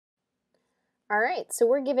All right, so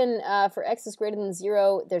we're given for x is greater than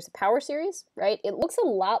 0, there's a power series, right? It looks a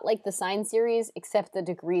lot like the sine series, except the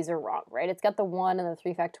degrees are wrong, right? It's got the 1 and the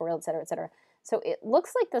 3 factorial, et cetera, et cetera. So it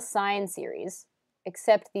looks like the sine series,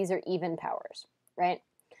 except these are even powers, right?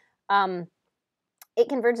 It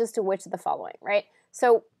converges to which of the following, right?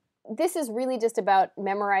 So this is really just about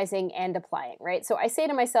memorizing and applying, right? So I say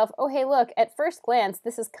to myself, oh, hey, look, at first glance,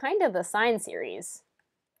 this is kind of the sine series,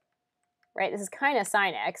 right? This is kind of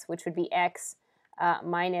sine x, which would be x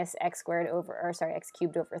minus x squared over, or sorry, x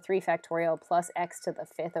cubed over 3 factorial plus x to the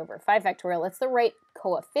 5th over 5 factorial. That's the right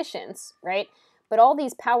coefficients, right? But all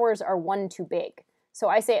these powers are 1 too big. So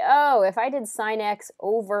I say, oh, if I did sine x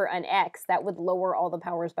over an x, that would lower all the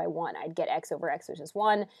powers by 1. I'd get x over x, which is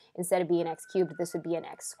 1. Instead of being x cubed, this would be an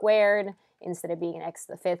x squared. Instead of being an x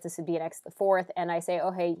to the 5th, this would be an x to the 4th. And I say,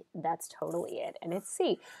 oh, hey, that's totally it. And it's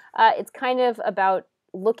C. It's kind of about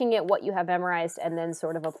looking at what you have memorized and then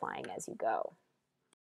sort of applying as you go.